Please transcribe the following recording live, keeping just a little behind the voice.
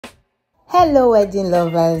Hello wedding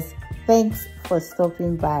lovers, thanks for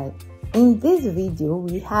stopping by. In this video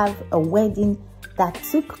we have a wedding that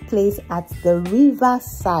took place at the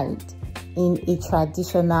riverside in a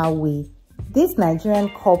traditional way. This Nigerian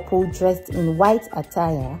couple, dressed in white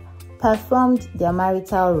attire, performed their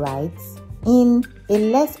marital rites in a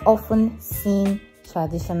less often seen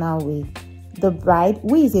traditional way. The bride,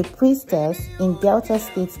 who is a priestess in Delta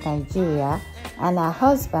State, Nigeria, and her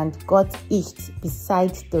husband got hitched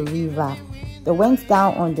beside the river. They went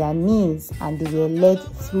down on their knees and they were led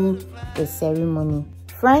through the ceremony.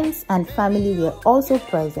 Friends and family were also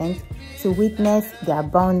present to witness their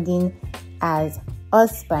bonding as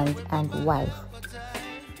husband and wife.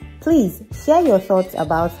 Please share your thoughts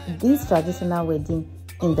about this traditional wedding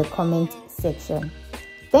in the comment section.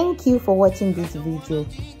 Thank you for watching this video.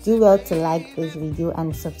 Do well to like this video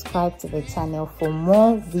and subscribe to the channel for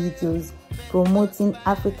more videos promoting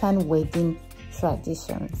African wedding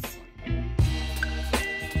traditions.